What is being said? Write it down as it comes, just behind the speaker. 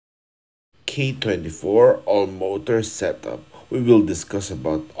K24 all-motor setup. We will discuss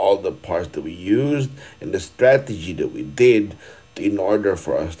about all the parts that we used and the strategy that we did in order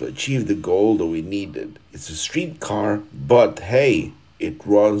for us to achieve the goal that we needed. It's a street car, but hey, it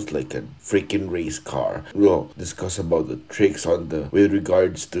runs like a freaking race car. We'll discuss about the tricks on with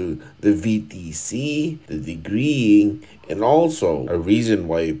regards to the VTC, the degreeing, and also a reason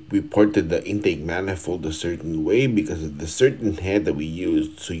why we ported the intake manifold a certain way because of the certain head that we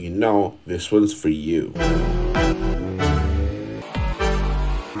used. So you know this one's for you.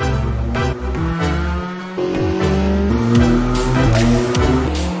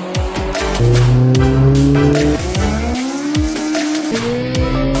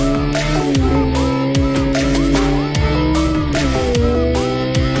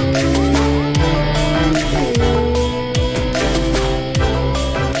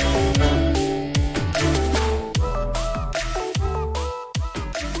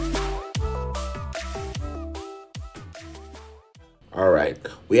 Alright,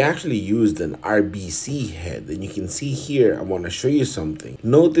 we actually used an RBC head, and you can see here, I want to show you something.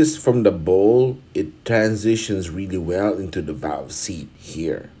 Notice from the bowl, it transitions really well into the valve seat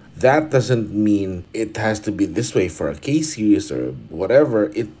here. That doesn't mean it has to be this way for a K series or whatever.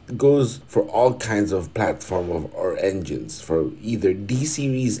 It goes for all kinds of platform or engines. For either D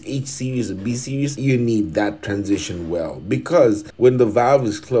series, H series, or B series, you need that transition well. Because when the valve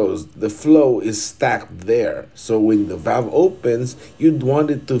is closed, the flow is stacked there. So when the valve opens, you'd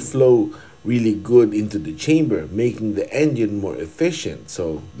want it to flow really good into the chamber, making the engine more efficient.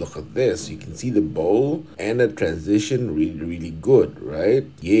 So look at this, you can see the bowl and the transition really good, right?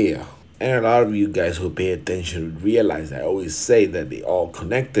 Yeah. And a lot of you guys who pay attention would realize I always say that they all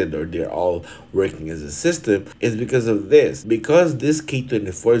connected or they're all working as a system is because of this. Because this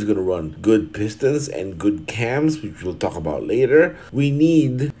K24 is going to run good pistons and good cams, which we'll talk about later, we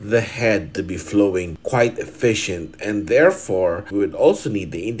need the head to be flowing quite efficient, and therefore we would also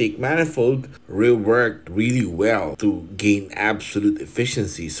need the intake manifold reworked really well to gain absolute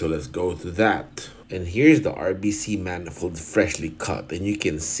efficiency. So let's go to that. And here's the RBC manifold freshly cut, and you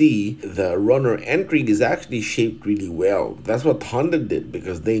can see the runner entry is actually shaped really well. That's what Honda did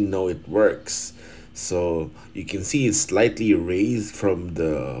because they know it works. So you can see it's slightly raised from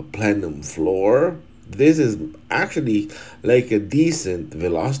the plenum floor. This is actually like a decent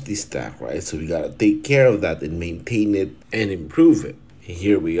velocity stack, right? So we gotta take care of that and maintain it and improve it.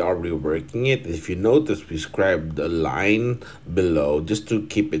 Here we are reworking it. If you notice, we scribed a line below just to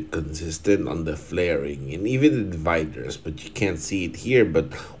keep it consistent on the flaring and even the dividers, but you can't see it here,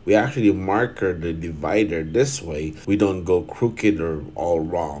 but we actually marker the divider this way. We don't go crooked or all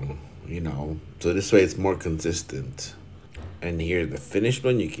wrong, you know, so this way it's more consistent. And here the finished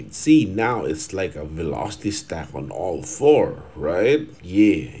one, you can see now it's like a velocity stack on all four, right?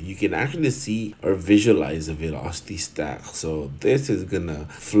 Yeah, you can actually see or visualize a velocity stack. So this is gonna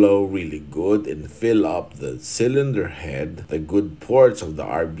flow really good and fill up the cylinder head, the good ports of the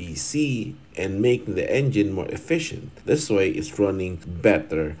RBC, and making the engine more efficient. This way it's running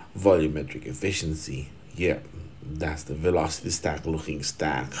better volumetric efficiency. Yeah, that's the velocity stack looking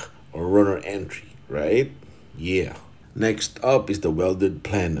stack or runner entry, right? Yeah. Next up is the welded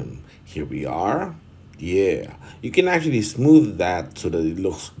plenum. Here we are. Yeah, you can actually smooth that so that it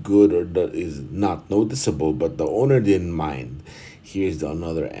looks good or that is not noticeable, but the owner didn't mind. Here's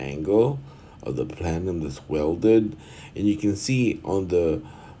another angle of the plenum that's welded, and you can see on the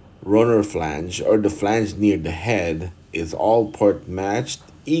runner flange or the flange near the head is all port matched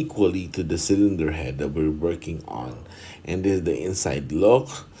equally to the cylinder head that we're working on. And this is the inside look.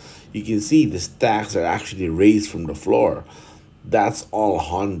 You can see the stacks are actually raised from the floor. That's all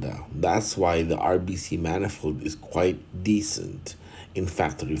Honda. That's why the RBC manifold is quite decent in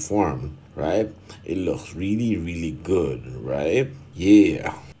factory form, right? It looks really good, right?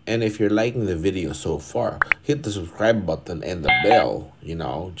 Yeah. And if you're liking the video so far, hit the subscribe button and the bell, you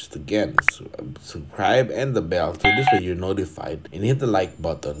know, just again, subscribe and the bell, so this way you're notified, and hit the like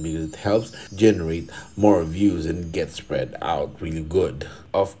button because it helps generate more views and get spread out really good.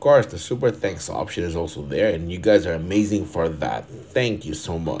 Of course, the super thanks option is also there, and you guys are amazing for that. Thank you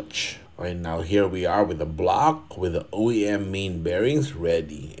so much. Right now, here we are with a block with the OEM main bearings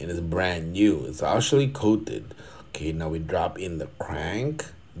ready, and it's brand new. It's actually coated. Okay, now we drop in the crank.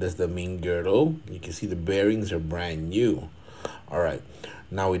 That's the main girdle. You can see the bearings are brand new. All right,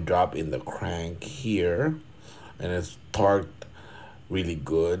 now we drop in the crank here, and it's torqued really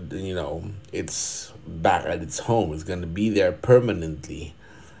good. You know, it's back at its home. It's gonna be there permanently.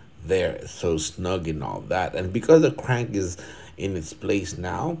 There, it's so snug and all that. And because the crank is in its place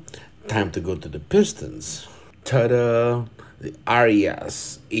now, time to go to the pistons. Ta-da! the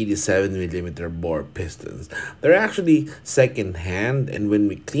Arias 87mm bore pistons. They're actually second hand, and when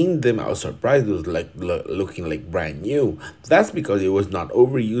we cleaned them, I was surprised it was like looking like brand new. That's because it was not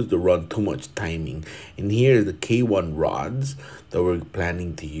overused or run too much timing. And here's the K1 rods that we're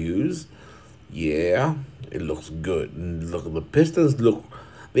planning to use. Yeah, it looks good. And look, the pistons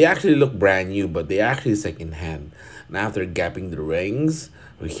they actually look brand new, but they actually second hand. And after gapping the rings,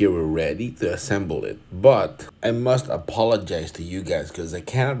 we're ready to assemble it. But I must apologize to you guys because I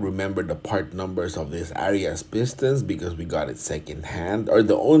cannot remember the part numbers of this Arias pistons because we got it second hand, or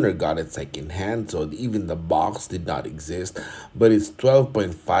the owner got it second hand, so even the box did not exist. But it's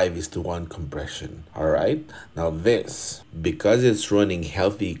 12.5:1 compression. Alright, now this, because it's running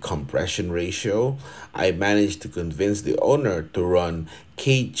healthy compression ratio, I managed to convince the owner to run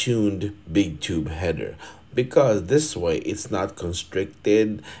K-tuned big tube header, because this way it's not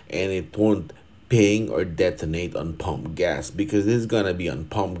constricted and it won't ping or detonate on pump gas, because this is gonna be on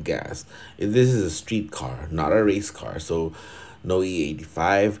pump gas. This is a street car, not a race car, so no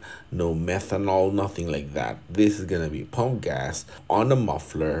E85, no methanol, nothing like that. This is gonna be pump gas on a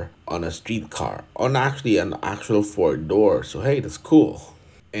muffler on a street car, on actually an actual 4-door. So hey, that's cool.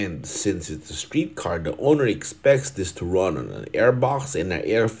 And since it's a street car, the owner expects this to run on an air box and an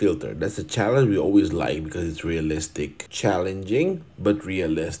air filter. That's a challenge we always like because it's realistic. Challenging, but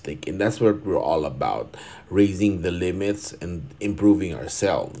realistic. And that's what we're all about. Raising the limits and improving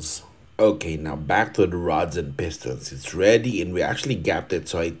ourselves. Okay, now back to the rods and pistons. It's ready and we actually gapped it.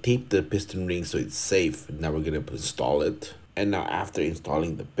 So I taped the piston ring so it's safe. Now we're going to install it. And now after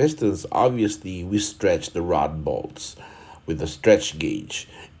installing the pistons, obviously we stretch the rod bolts with a stretch gauge.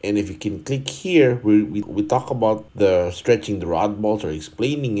 And if you can click here, we talk about the stretching the rod bolts or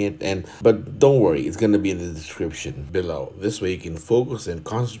explaining it, but don't worry, it's gonna be in the description below. This way you can focus and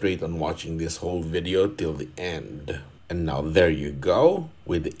concentrate on watching this whole video till the end. And now there you go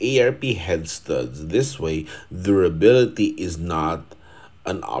with the ARP head studs. This way durability is not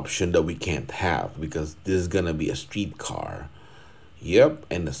an option that we can't have because this is gonna be a street car. Yep,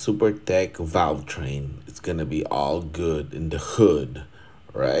 and the Supertech Valvetrain. It's gonna be all good in the hood,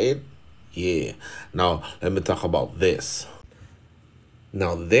 right? Yeah. Now let me talk about this.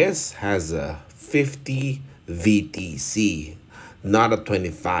 Now this has a 50 VTC, not a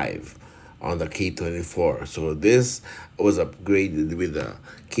 25 on the K24. So this was upgraded with a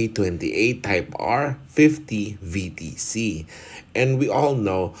K20a TypeR 50 VTC. And we all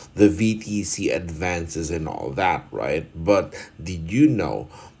know the VTC advances and all that, right? But did you know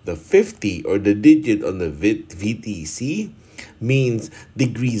the 50 or the digit on the VTC means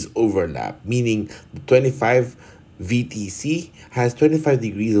degrees overlap, meaning the 25 VTC has 25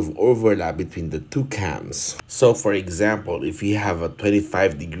 degrees of overlap between the two cams. So for example, if you have a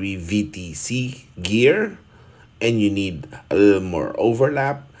 25-degree VTC gear and you need a little more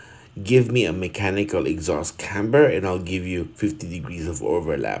overlap, give me a mechanical exhaust camber and I'll give you 50 degrees of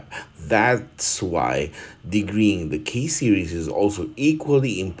overlap. That's why degreeing the K series is also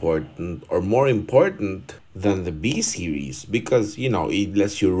equally important or more important than the B series, because you know it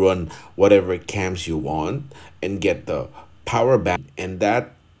lets you run whatever cams you want and get the power back, and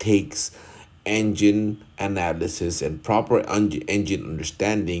that takes engine analysis and proper engine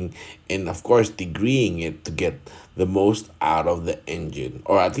understanding, and of course degreeing it to get the most out of the engine,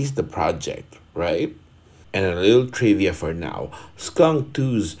 or at least the project, right? And a little trivia for now, Skunk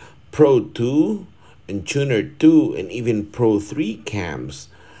 2's Pro 2 and Tuner 2 and even Pro 3 cams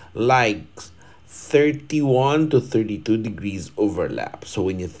likes 31 to 32 degrees overlap. So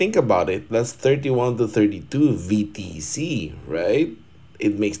when you think about it, that's 31 to 32 VTC, right?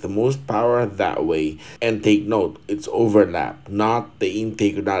 It makes the most power that way. And take note, it's overlap, not the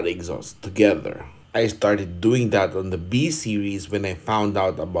intake or not exhaust, together. I started doing that on the B series when I found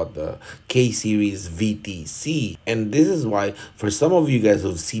out about the K series VTC. And this is why for some of you guys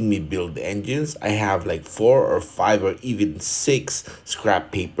who've seen me build engines, I have like 4 or 5 or even 6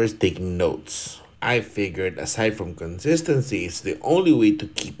 scrap papers taking notes. I figured aside from consistency, it's the only way to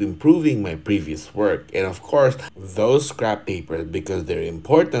keep improving my previous work. And of course, those scrap papers, because they're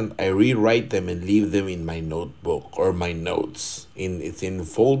important, I rewrite them and leave them in my notebook or my notes. It's in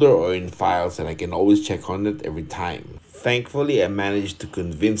folder or in files, and I can always check on it every time. Thankfully, I managed to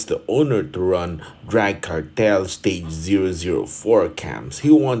convince the owner to run drag Cartel stage 004 cams. He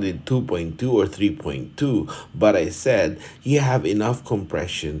wanted 2.2 or 3.2, but I said, you have enough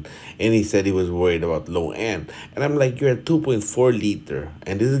compression, and he said he was worried about low end. And I'm like, you're a 2.4 liter,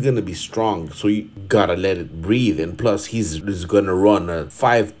 and this is gonna be strong, so you gotta let it breathe. And plus, he's gonna run a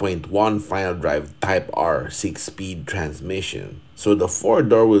 5.1 final drive TypeR 6-speed transmission. So the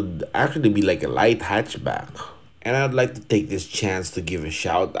 4-door would actually be like a light hatchback. And I'd like to take this chance to give a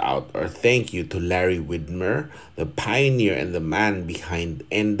shout out or thank you to Larry Widmer, the pioneer and the man behind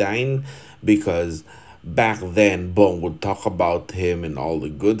Endyne, because back then Bong would talk about him and all the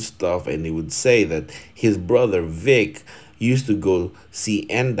good stuff, and he would say that his brother Vic used to go see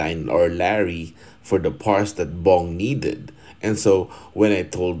Endyne or Larry for the parts that Bong needed. And so when I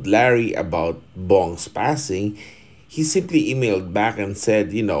told Larry about Bong's passing, he simply emailed back and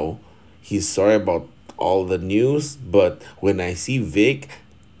said, you know, he's sorry about all the news, but when I see Vic,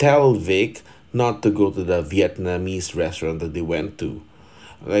 tell Vic not to go to the Vietnamese restaurant that they went to.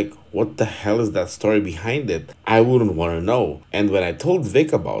 Like, what the hell is that story behind it? I wouldn't want to know. And when I told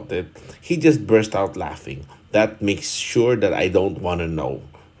Vic about it, he just burst out laughing. That makes sure that I don't want to know,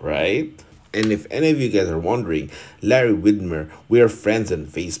 right? And if any of you guys are wondering, Larry Widmer, we are friends on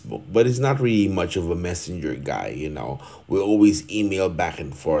Facebook, but he's not really much of a messenger guy, you know. We always email back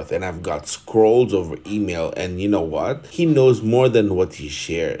and forth, and I've got scrolls over email, and you know what? He knows more than what he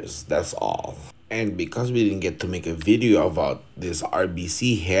shares, that's all. And because we didn't get to make a video about this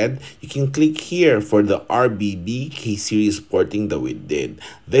RBC head, you can click here for the RBB K-series porting that we did.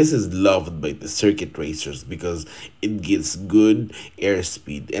 This is loved by the circuit racers because it gets good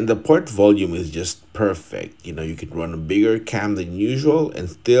airspeed and the port volume is just perfect. You know, you can run a bigger cam than usual and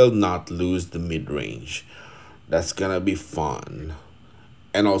still not lose the mid-range. That's gonna be fun.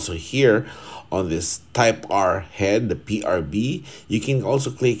 And also here on this TypeR head, the PRB, you can also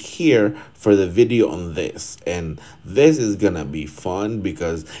click here for the video on this. And this is gonna be fun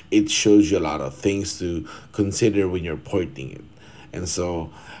because it shows you a lot of things to consider when you're porting it. And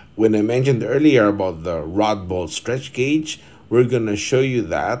so when I mentioned earlier about the rod bolt stretch gauge, we're gonna show you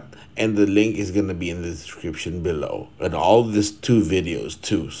that, and the link is gonna be in the description below. And all these two videos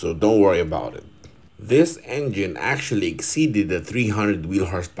too, so don't worry about it. This engine actually exceeded the 300 wheel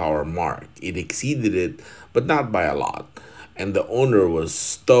horsepower mark. It exceeded it, but not by a lot. And the owner was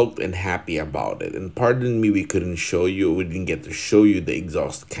stoked and happy about it. And pardon me, we didn't get to show you the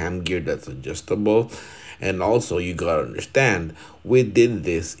exhaust cam gear that's adjustable. And also, you gotta understand, we did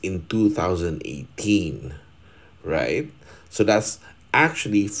this in 2018, right? So that's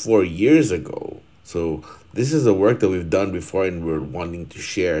actually 4 years ago. So this is the work that we've done before and we're wanting to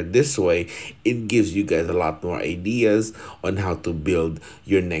share. This way, it gives you guys a lot more ideas on how to build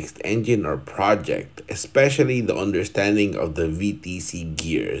your next engine or project, especially the understanding of the VTC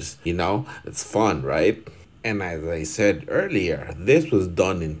gears. You know, it's fun, right? And as I said earlier, this was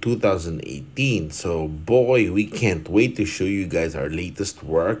done in 2018. So boy, we can't wait to show you guys our latest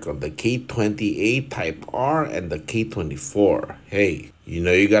work on the K20a TypeR and the K24. Hey, you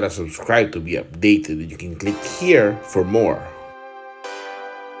know you gotta subscribe to be updated. You can click here for more.